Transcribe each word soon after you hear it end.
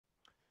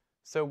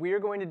So we are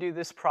going to do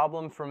this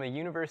problem from a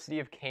University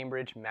of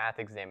Cambridge math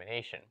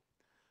examination.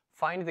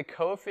 Find the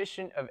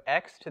coefficient of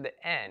x to the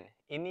n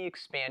in the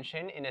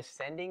expansion in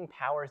ascending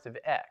powers of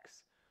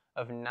x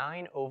of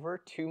 9 over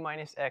 2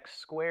 minus x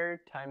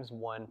squared times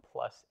 1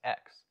 plus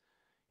x,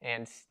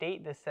 and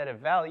state the set of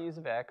values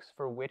of x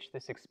for which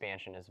this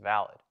expansion is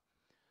valid.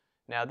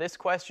 Now this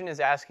question is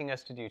asking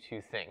us to do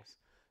two things.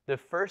 The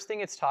first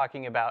thing it's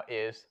talking about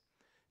is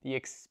the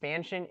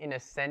expansion in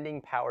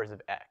ascending powers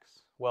of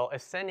x. Well,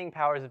 ascending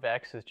powers of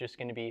x is just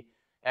going to be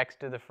x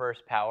to the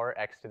first power,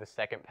 x to the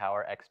second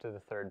power, x to the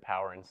third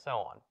power, and so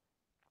on.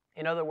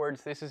 In other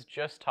words, this is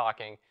just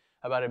talking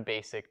about a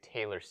basic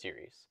Taylor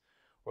series.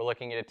 We're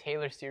looking at a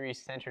Taylor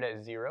series centered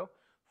at 0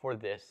 for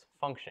this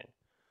function.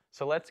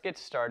 So let's get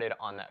started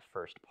on that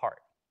first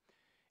part.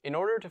 In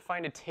order to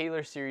find a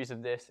Taylor series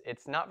of this,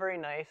 it's not very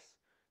nice,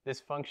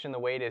 this function the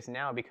way it is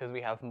now, because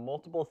we have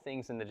multiple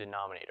things in the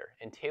denominator.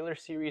 And Taylor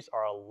series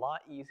are a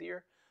lot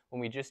easier when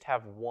we just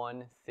have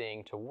one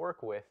thing to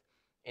work with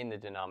in the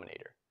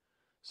denominator.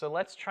 So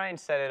let's try and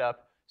set it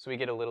up so we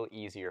get a little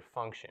easier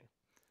function.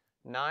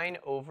 9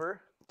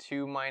 over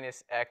 2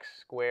 minus x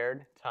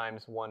squared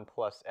times 1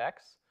 plus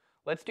x.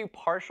 Let's do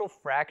partial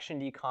fraction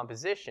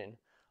decomposition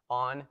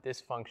on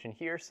this function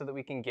here so that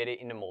we can get it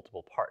into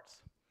multiple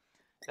parts.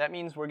 That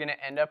means we're going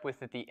to end up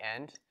with, at the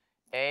end,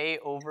 a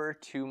over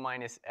 2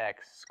 minus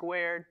x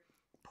squared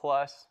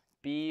plus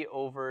b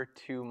over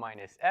 2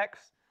 minus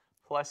x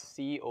plus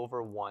c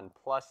over 1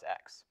 plus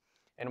x.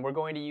 And we're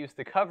going to use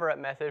the cover-up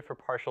method for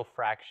partial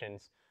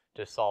fractions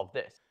to solve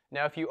this.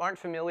 Now, if you aren't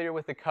familiar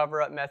with the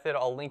cover-up method,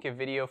 I'll link a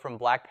video from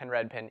Black Pen,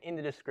 Red Pen in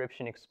the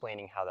description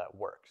explaining how that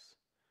works.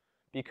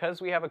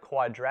 Because we have a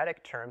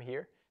quadratic term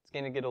here, it's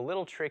going to get a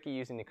little tricky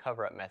using the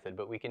cover-up method,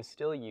 but we can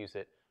still use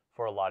it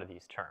for a lot of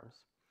these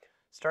terms.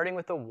 Starting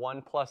with the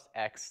 1 plus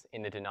x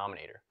in the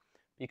denominator.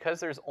 Because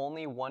there's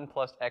only 1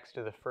 plus x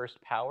to the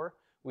first power,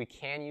 we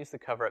can use the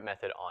cover-up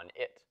method on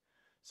it.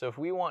 So if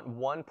we want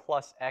 1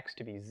 plus x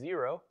to be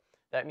 0,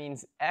 that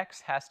means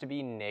x has to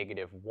be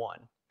negative 1.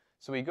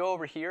 So we go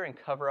over here and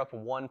cover up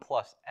 1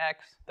 plus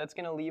x. That's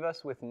going to leave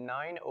us with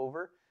 9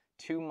 over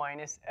 2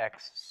 minus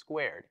x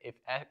squared. If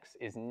x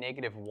is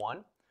negative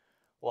 1,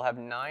 we'll have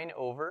 9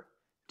 over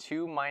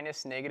 2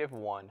 minus negative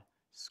 1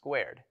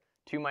 squared.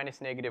 2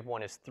 minus negative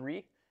 1 is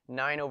 3.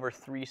 9 over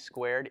 3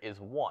 squared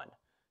is 1.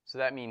 So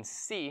that means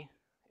c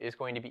is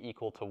going to be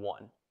equal to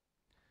 1.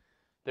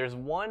 There's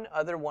one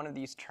other one of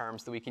these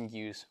terms that we can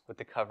use with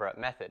the cover-up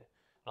method.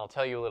 And I'll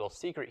tell you a little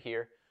secret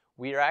here.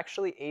 We are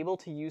actually able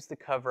to use the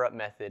cover-up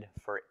method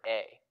for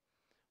a.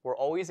 We're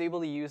always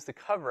able to use the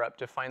cover-up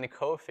to find the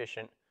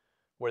coefficient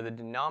where the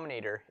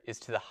denominator is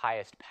to the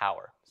highest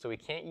power. So we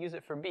can't use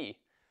it for b,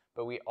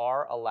 but we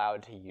are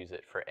allowed to use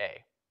it for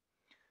a.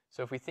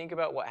 So if we think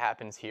about what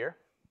happens here,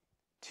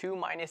 2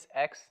 minus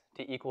x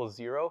to equal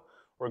 0,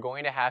 we're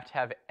going to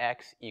have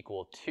x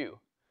equal 2.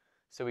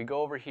 So we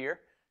go over here,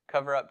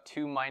 cover up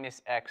 2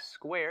 minus x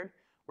squared.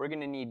 We're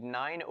going to need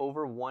 9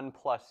 over 1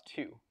 plus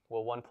 2.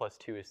 Well, 1 plus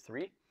 2 is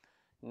 3.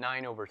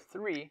 9 over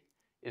 3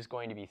 is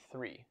going to be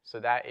 3. So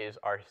that is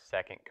our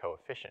second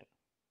coefficient.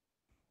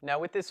 Now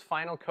with this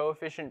final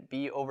coefficient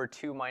b over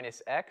 2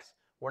 minus x,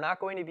 we're not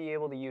going to be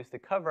able to use the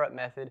cover-up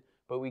method,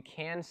 but we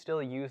can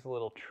still use a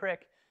little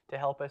trick to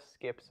help us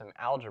skip some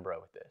algebra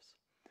with this.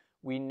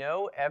 We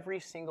know every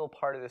single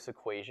part of this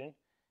equation,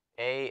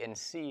 a and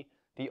c.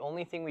 The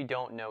only thing we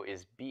don't know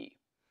is b.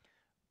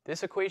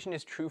 This equation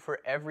is true for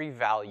every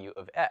value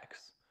of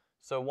x.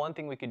 So one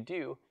thing we could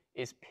do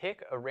is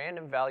pick a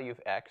random value of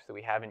x that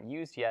we haven't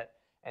used yet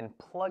and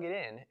plug it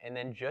in and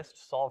then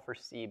just solve for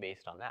c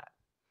based on that.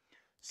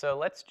 So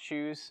let's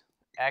choose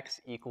x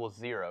equals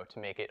 0 to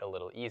make it a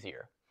little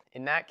easier.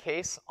 In that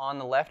case, on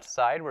the left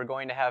side, we're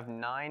going to have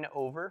 9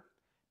 over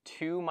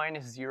 2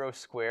 minus 0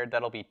 squared.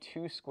 That'll be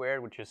 2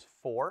 squared, which is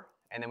 4.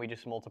 And then we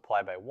just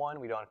multiply by 1.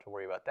 We don't have to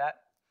worry about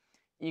that.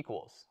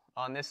 Equals.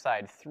 On this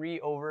side,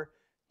 3 over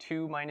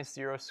 2 minus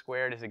 0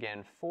 squared is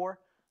again 4,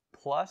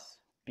 plus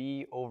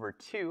b over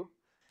 2.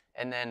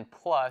 And then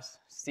plus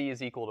c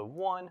is equal to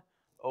 1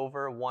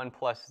 over 1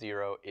 plus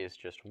 0 is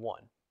just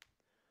 1.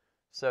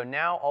 So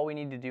now all we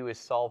need to do is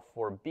solve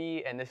for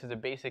b, and this is a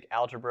basic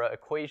algebra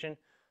equation.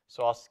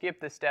 So I'll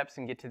skip the steps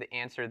and get to the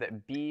answer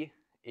that b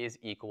is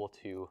equal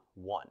to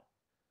 1.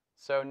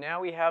 So now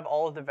we have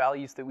all of the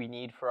values that we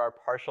need for our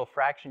partial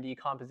fraction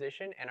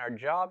decomposition, and our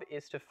job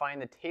is to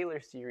find the Taylor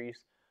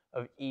series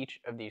of each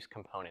of these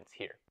components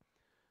here.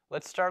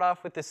 Let's start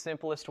off with the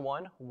simplest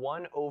one,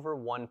 1 over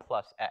 1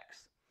 plus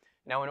x.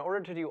 Now in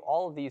order to do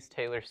all of these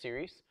Taylor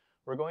series,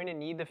 we're going to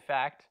need the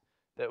fact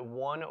that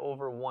 1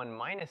 over 1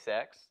 minus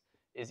x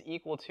is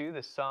equal to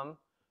the sum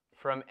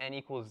from n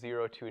equals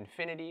 0 to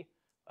infinity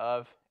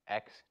of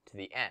x to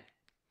the n.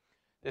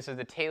 This is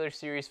the Taylor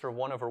series for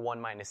 1 over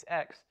 1 minus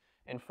x,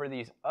 and for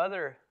these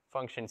other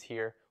functions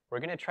here, we're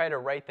going to try to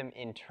write them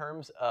in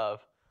terms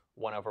of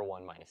 1 over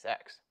 1 minus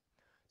x.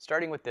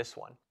 Starting with this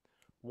one,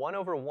 1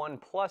 over 1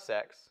 plus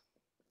x,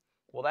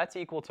 well that's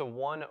equal to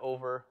 1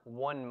 over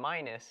 1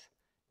 minus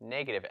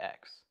negative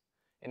x.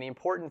 And the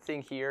important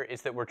thing here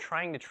is that we're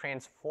trying to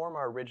transform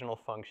our original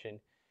function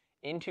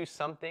into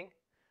something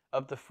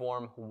of the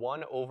form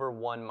 1 over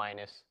 1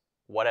 minus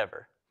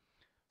whatever.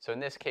 So in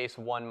this case,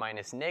 1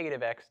 minus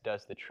negative x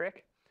does the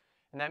trick.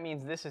 And that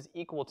means this is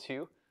equal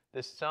to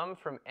the sum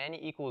from n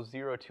equals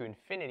 0 to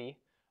infinity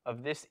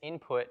of this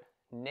input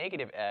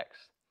negative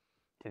x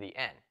to the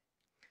n.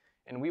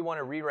 And we want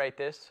to rewrite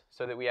this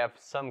so that we have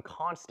some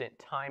constant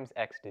times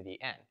x to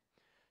the n.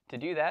 To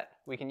do that,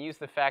 we can use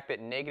the fact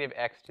that negative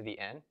x to the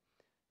n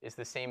is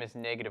the same as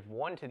negative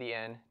 1 to the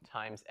n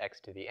times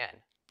x to the n.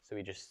 So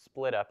we just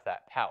split up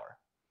that power.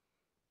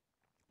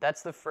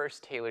 That's the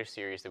first Taylor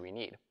series that we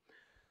need.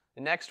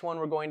 The next one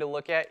we're going to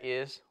look at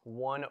is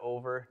 1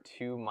 over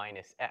 2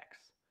 minus x.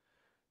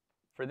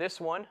 For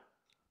this one,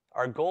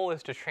 our goal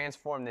is to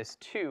transform this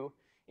 2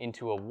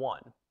 into a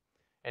 1.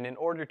 And in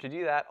order to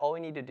do that, all we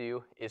need to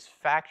do is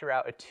factor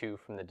out a 2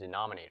 from the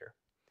denominator.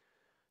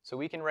 So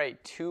we can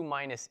write 2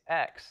 minus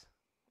x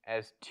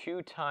as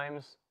 2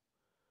 times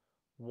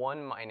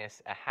 1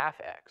 minus a half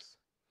x.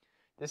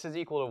 This is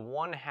equal to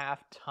 1/2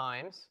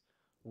 times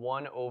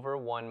 1 over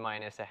 1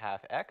 minus a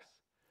half x.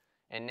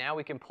 And now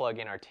we can plug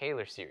in our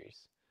Taylor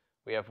series.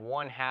 We have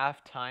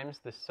 1/2 times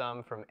the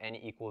sum from n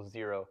equals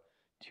 0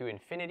 to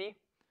infinity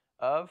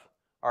of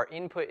our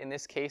input in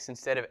this case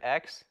instead of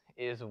x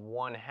is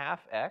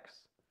 1/2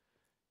 x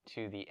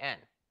to the n.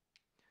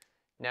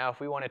 Now if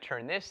we want to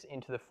turn this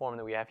into the form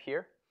that we have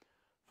here,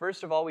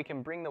 first of all we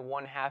can bring the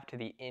 1/2 to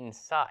the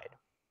inside.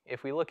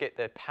 If we look at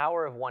the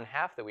power of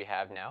 1/2 that we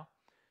have now,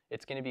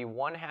 it's going to be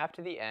 1/2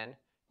 to the n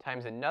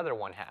times another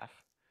 1/2,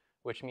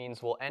 which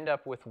means we'll end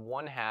up with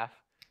 1/2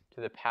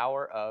 to the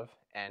power of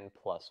n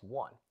plus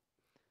 1.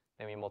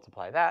 Then we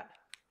multiply that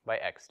by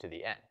x to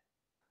the n.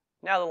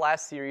 Now the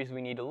last series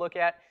we need to look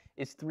at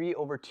is 3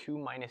 over 2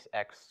 minus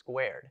x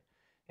squared.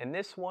 In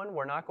this one,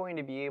 we're not going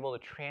to be able to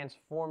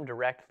transform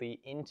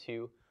directly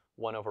into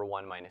 1 over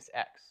 1 minus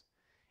x.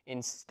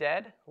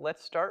 Instead,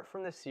 let's start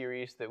from the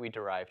series that we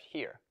derived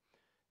here.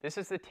 This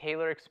is the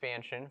Taylor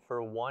expansion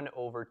for 1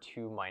 over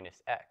 2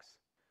 minus x.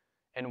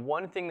 And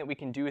one thing that we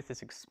can do with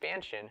this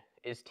expansion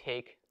is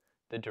take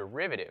the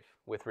derivative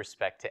with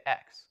respect to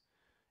x.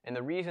 And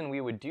the reason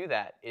we would do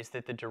that is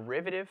that the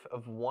derivative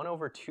of 1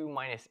 over 2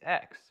 minus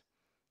x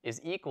is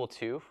equal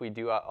to, if we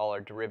do all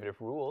our derivative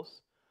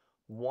rules,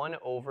 1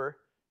 over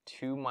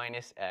 2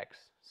 minus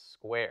x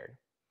squared,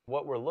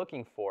 what we're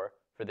looking for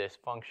this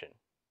function.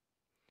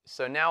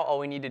 So now all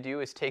we need to do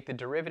is take the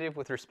derivative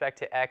with respect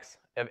to x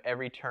of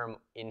every term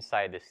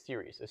inside this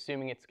series.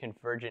 Assuming it's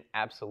convergent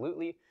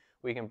absolutely,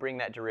 we can bring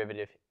that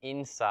derivative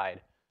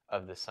inside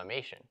of the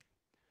summation.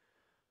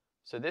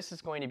 So this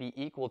is going to be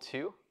equal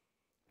to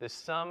the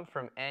sum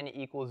from n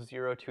equals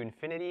 0 to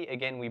infinity.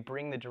 Again, we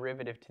bring the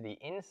derivative to the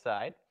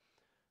inside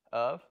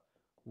of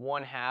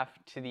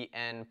 1/2 to the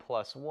n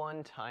plus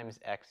 1 times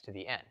x to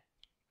the n.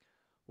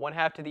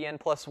 1/2 to the n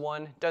plus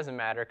 1 doesn't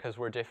matter because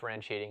we're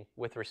differentiating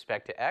with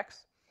respect to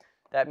x.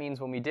 That means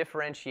when we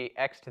differentiate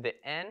x to the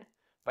n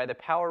by the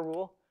power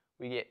rule,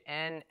 we get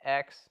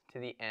nx to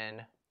the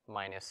n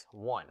minus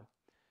 1.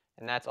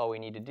 And that's all we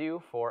need to do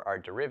for our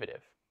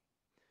derivative.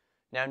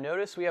 Now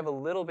notice we have a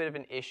little bit of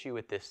an issue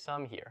with this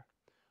sum here.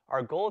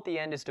 Our goal at the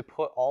end is to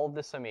put all of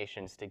the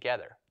summations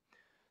together.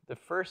 The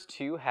first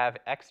two have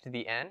x to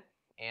the n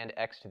and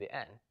x to the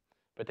n,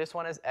 but this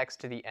one has x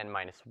to the n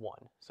minus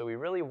 1. So we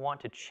really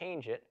want to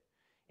change it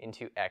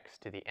into x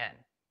to the n.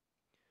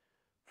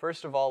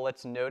 First of all,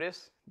 let's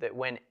notice that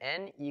when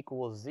n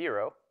equals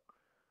 0,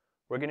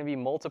 we're going to be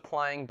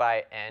multiplying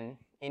by n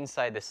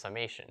inside the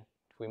summation.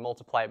 If we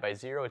multiply it by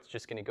 0, it's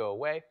just going to go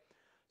away.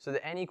 So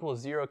the n equals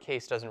 0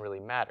 case doesn't really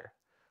matter.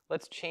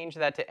 Let's change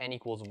that to n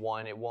equals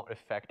 1. It won't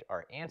affect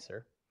our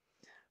answer.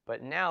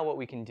 But now what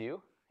we can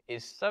do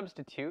is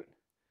substitute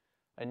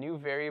a new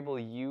variable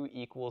u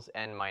equals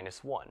n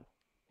minus 1.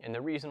 And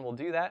the reason we'll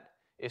do that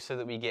is so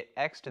that we get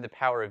x to the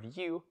power of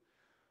u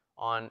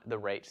on the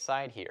right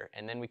side here.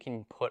 And then we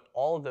can put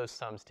all of those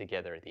sums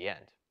together at the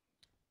end.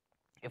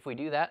 If we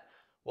do that,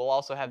 we'll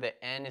also have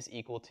that n is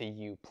equal to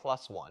u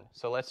plus 1.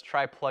 So let's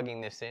try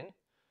plugging this in.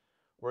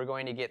 We're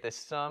going to get the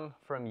sum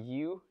from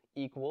u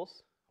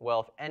equals,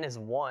 well, if n is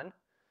 1,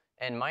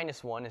 n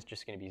minus 1 is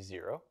just going to be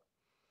 0,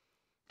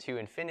 to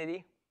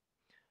infinity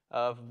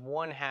of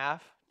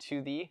 1/2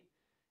 to the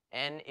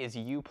n is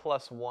u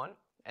plus 1,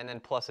 and then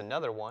plus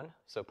another 1,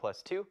 so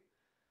plus 2,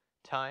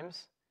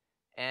 times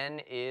n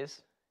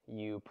is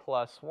u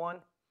plus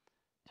 1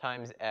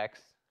 times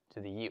x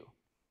to the u.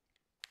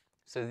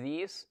 So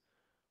these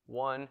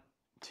 1,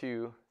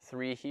 2,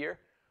 3 here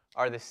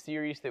are the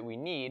series that we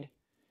need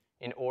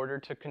in order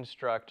to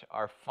construct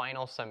our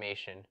final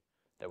summation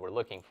that we're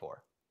looking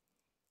for.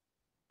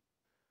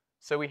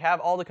 So we have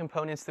all the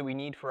components that we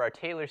need for our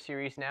Taylor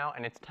series now,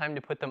 and it's time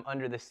to put them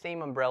under the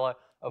same umbrella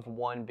of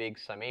one big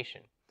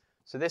summation.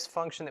 So this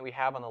function that we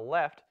have on the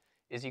left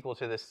is equal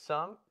to the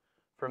sum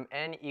from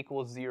n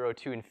equals 0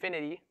 to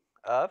infinity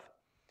of,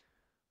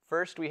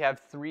 first we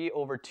have 3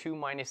 over 2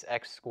 minus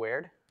x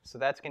squared. So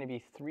that's going to be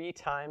 3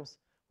 times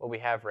what we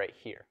have right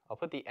here. I'll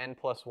put the n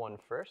plus 1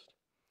 first,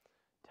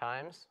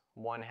 times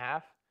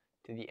 1/2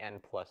 to the n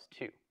plus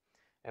 2.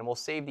 And we'll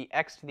save the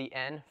x to the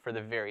n for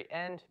the very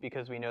end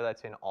because we know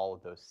that's in all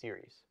of those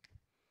series.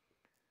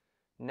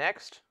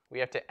 Next, we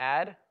have to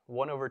add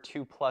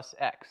 1/2 plus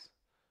x.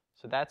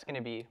 So that's going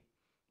to be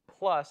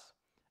plus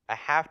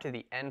 1/2 to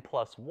the n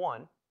plus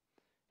 1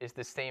 is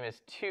the same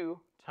as 2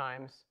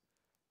 times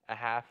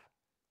 1/2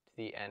 to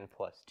the n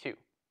plus 2.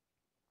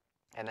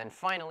 And then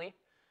finally,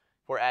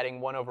 if we're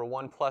adding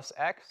 1/1 plus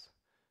x,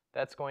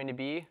 that's going to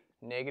be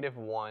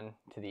 -1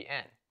 to the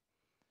n.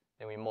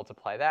 Then we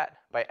multiply that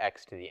by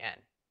x to the n.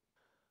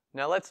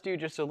 Now let's do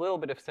just a little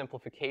bit of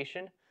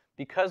simplification.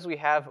 Because we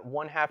have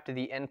 1/2 to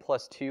the n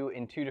plus 2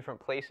 in two different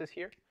places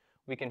here,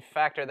 we can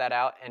factor that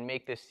out and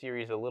make this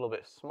series a little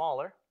bit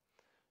smaller.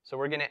 So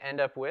we're going to end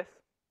up with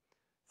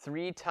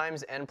 3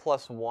 times n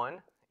plus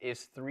 1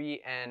 is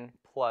 3n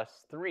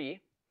plus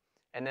 3,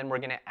 and then we're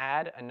going to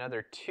add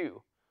another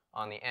 2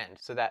 on the end.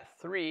 So that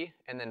 3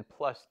 and then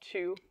plus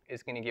 2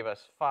 is going to give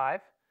us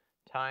 5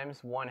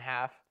 times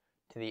 1/2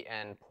 to the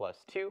n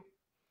plus 2,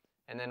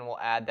 and then we'll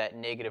add that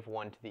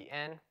 -1 to the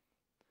n.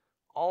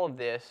 All of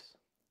this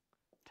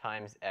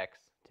times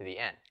x to the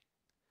n.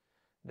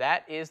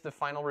 That is the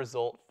final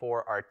result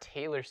for our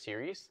Taylor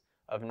series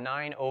of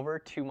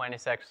 9/2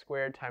 minus x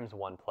squared times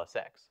 1 plus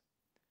x.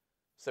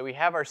 So we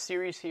have our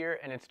series here,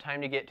 and it's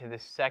time to get to the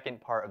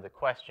second part of the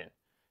question.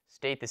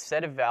 State the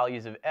set of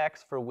values of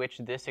x for which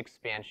this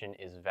expansion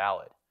is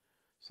valid.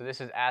 So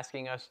this is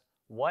asking us,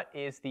 what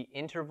is the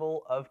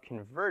interval of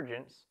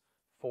convergence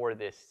for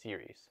this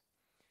series?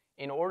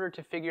 In order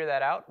to figure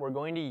that out, we're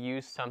going to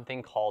use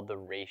something called the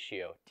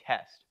ratio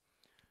test,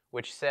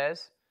 which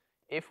says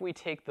if we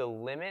take the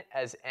limit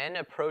as n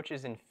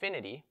approaches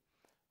infinity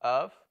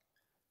of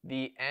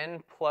the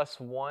n plus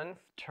 1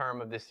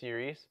 term of the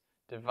series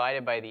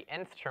divided by the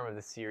nth term of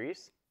the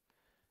series,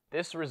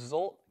 this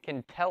result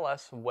can tell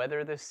us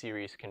whether the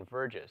series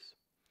converges.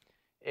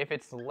 If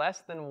it's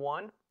less than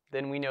 1,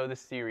 then we know the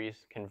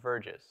series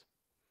converges.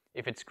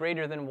 If it's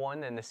greater than 1,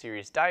 then the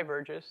series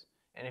diverges.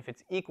 And if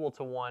it's equal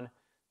to 1,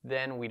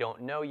 then we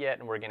don't know yet,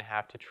 and we're going to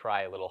have to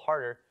try a little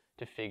harder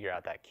to figure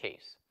out that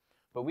case.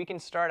 But we can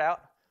start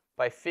out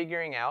by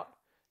figuring out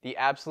the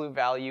absolute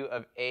value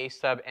of a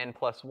sub n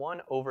plus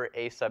 1 over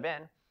a sub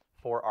n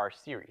for our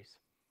series.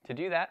 To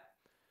do that,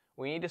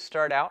 we need to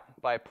start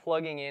out by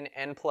plugging in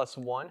n plus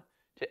 1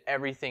 to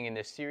everything in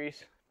this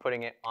series,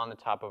 putting it on the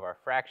top of our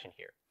fraction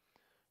here.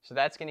 So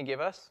that's going to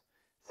give us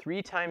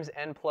 3 times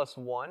n plus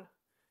 1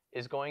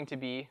 is going to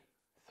be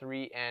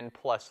 3n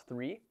plus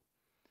 3.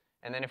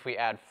 And then if we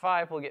add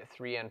 5, we'll get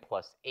 3n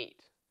plus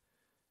 8.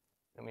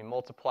 Then we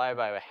multiply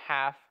by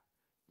 1/2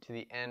 to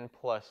the n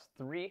plus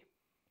 3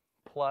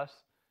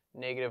 plus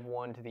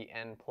 -1 to the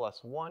n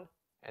plus 1.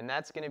 And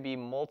that's going to be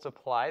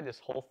multiply this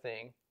whole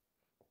thing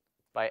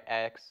by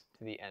x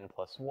to the n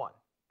plus 1.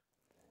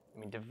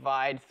 And we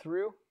divide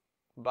through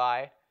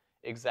by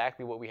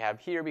exactly what we have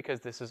here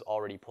because this is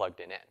already plugged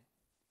in.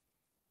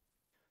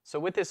 So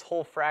with this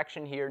whole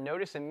fraction here,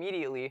 notice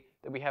immediately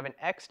that we have an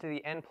x to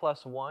the n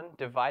plus 1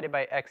 divided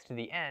by x to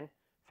the n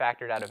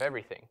factored out of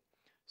everything.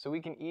 So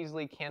we can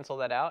easily cancel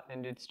that out,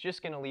 and it's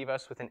just going to leave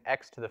us with an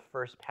x to the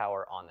first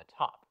power on the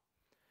top.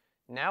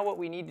 Now what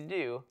we need to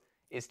do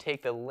is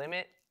take the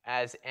limit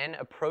as n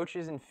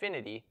approaches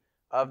infinity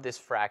of this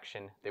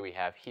fraction that we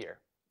have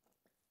here.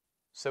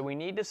 So we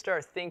need to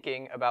start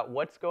thinking about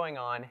what's going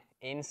on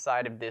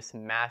inside of this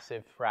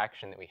massive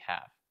fraction that we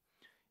have.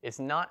 It's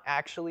not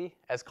actually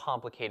as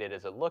complicated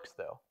as it looks,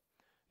 though,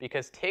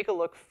 because take a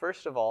look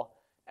first of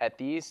all at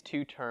these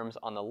two terms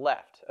on the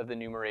left of the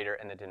numerator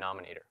and the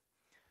denominator.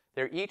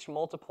 They're each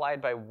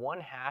multiplied by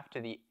 1/2 to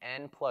the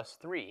n plus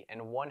 3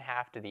 and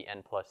 1/2 to the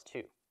n plus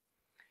 2.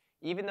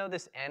 Even though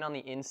this n on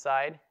the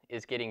inside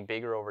is getting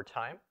bigger over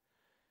time,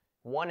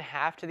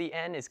 1/2 to the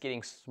n is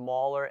getting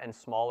smaller and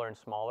smaller and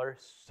smaller,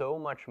 so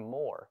much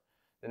more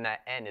than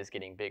that n is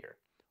getting bigger.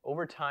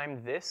 Over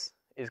time, this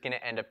is going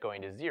to end up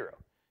going to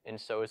 0, and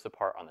so is the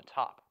part on the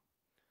top.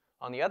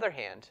 On the other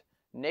hand,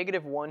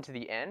 -1 to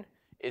the n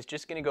is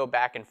just going to go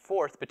back and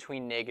forth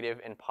between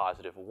negative and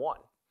positive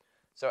 1.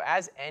 So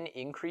as n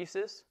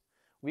increases,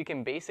 we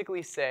can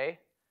basically say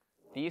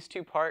these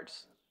two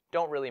parts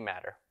don't really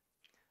matter.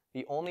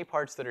 The only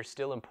parts that are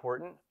still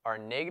important are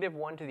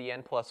 -1 to the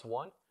n plus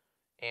 1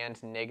 and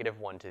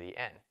 -1 to the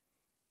n.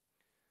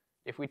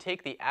 If we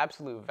take the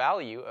absolute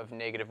value of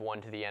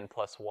 -1 to the n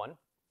plus 1,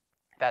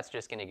 that's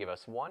just going to give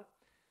us 1.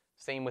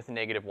 Same with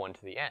 -1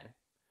 to the n.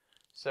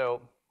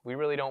 So we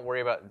really don't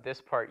worry about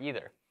this part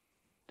either.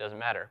 Doesn't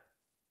matter.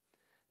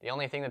 The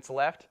only thing that's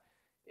left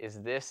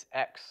is this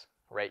x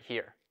right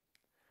here.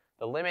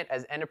 The limit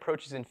as n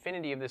approaches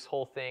infinity of this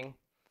whole thing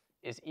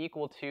is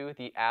equal to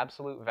the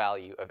absolute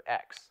value of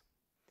x.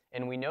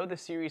 And we know the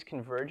series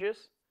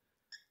converges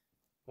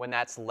when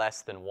that's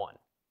less than 1.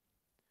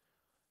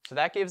 So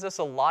that gives us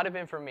a lot of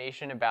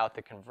information about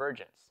the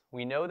convergence.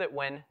 We know that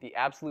when the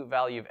absolute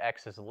value of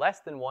x is less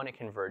than 1, it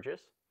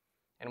converges.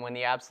 And when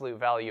the absolute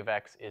value of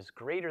x is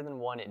greater than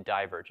 1, it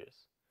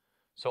diverges.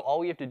 So all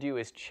we have to do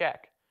is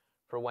check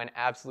for when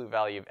absolute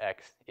value of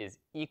x is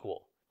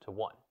equal to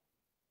 1.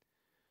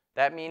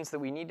 That means that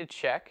we need to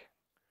check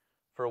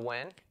for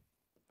when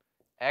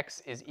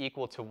x is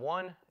equal to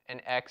 1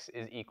 and x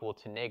is equal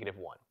to negative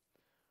 1.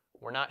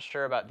 We're not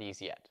sure about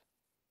these yet.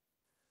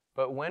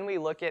 But when we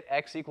look at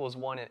x equals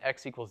 1 and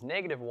x equals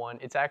negative 1,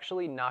 it's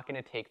actually not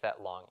going to take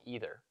that long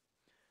either.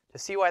 To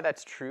see why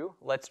that's true,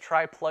 let's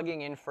try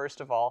plugging in,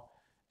 first of all,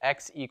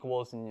 x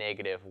equals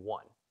negative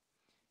 1.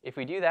 If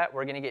we do that,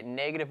 we're going to get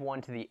negative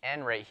 1 to the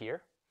n right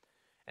here.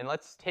 And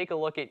let's take a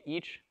look at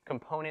each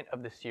component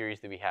of the series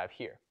that we have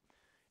here.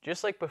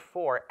 Just like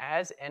before,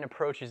 as n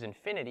approaches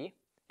infinity,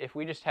 if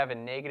we just have a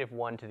negative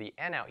 1 to the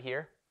n out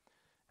here,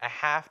 a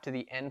half to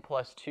the n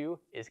plus 2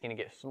 is going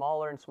to get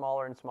smaller and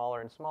smaller and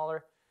smaller and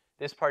smaller.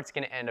 This part's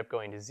going to end up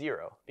going to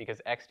 0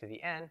 because x to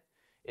the n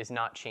is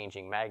not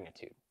changing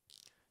magnitude.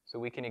 So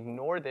we can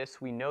ignore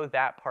this. We know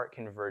that part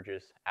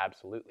converges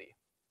absolutely.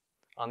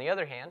 On the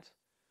other hand,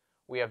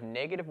 we have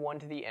negative 1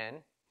 to the n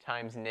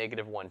times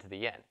negative 1 to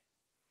the n.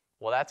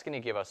 Well, that's going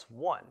to give us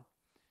 1.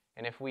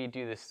 And if we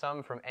do the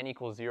sum from n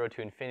equals 0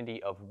 to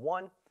infinity of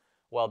 1,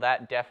 well,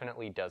 that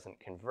definitely doesn't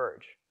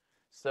converge.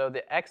 So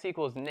the x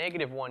equals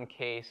negative 1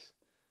 case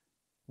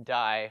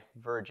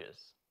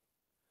diverges.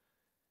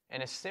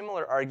 And a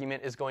similar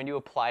argument is going to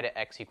apply to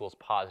x equals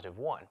positive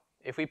 1.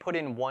 If we put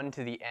in 1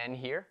 to the n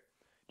here,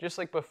 just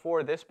like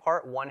before this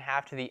part, 1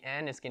 half to the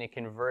n is going to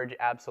converge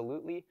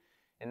absolutely,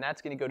 and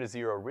that's going to go to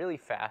 0 really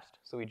fast,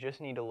 so we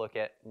just need to look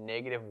at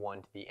negative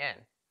 1 to the n.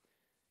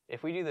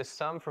 If we do the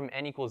sum from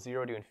n equals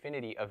 0 to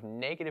infinity of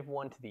negative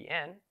 1 to the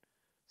n,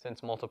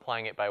 since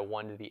multiplying it by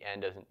 1 to the n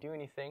doesn't do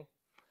anything,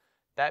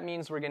 that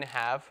means we're going to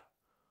have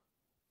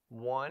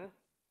 1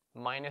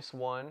 minus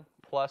 1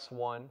 plus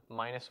 1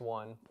 minus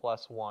 1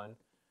 plus 1,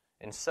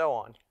 and so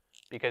on,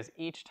 because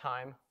each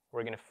time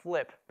we're going to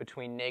flip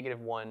between negative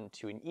 1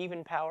 to an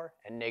even power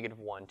and negative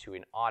 1 to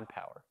an odd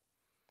power.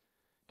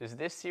 Does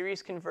this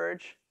series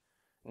converge?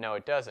 No,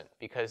 it doesn't,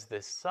 because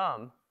the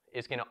sum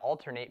is going to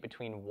alternate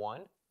between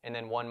 1, and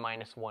then 1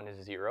 minus 1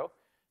 is 0,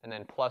 and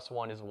then plus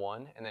 1 is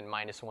 1, and then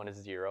minus 1 is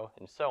 0,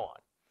 and so on.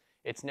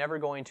 It's never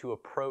going to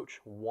approach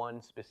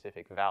one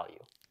specific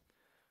value.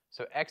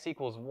 So x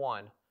equals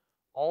 1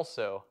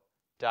 also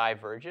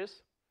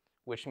diverges,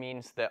 which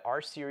means that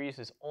our series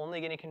is only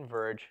going to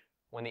converge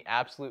when the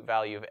absolute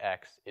value of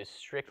x is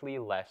strictly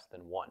less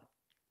than 1.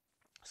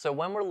 So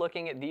when we're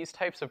looking at these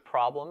types of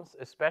problems,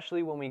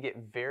 especially when we get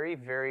very,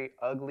 very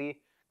ugly,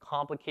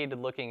 complicated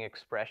looking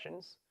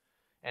expressions,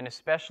 and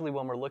especially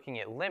when we're looking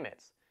at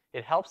limits,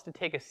 it helps to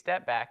take a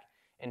step back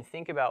and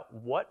think about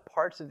what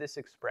parts of this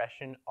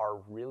expression are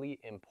really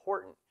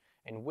important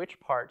and which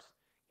parts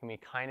can we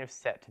kind of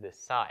set to the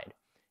side.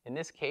 In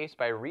this case,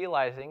 by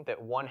realizing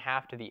that 1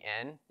 half to the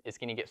n is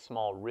going to get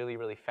small really,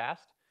 really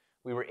fast,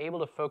 we were able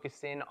to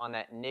focus in on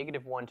that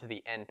negative 1 to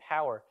the n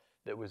power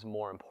that was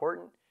more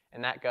important,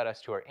 and that got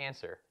us to our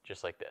answer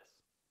just like this.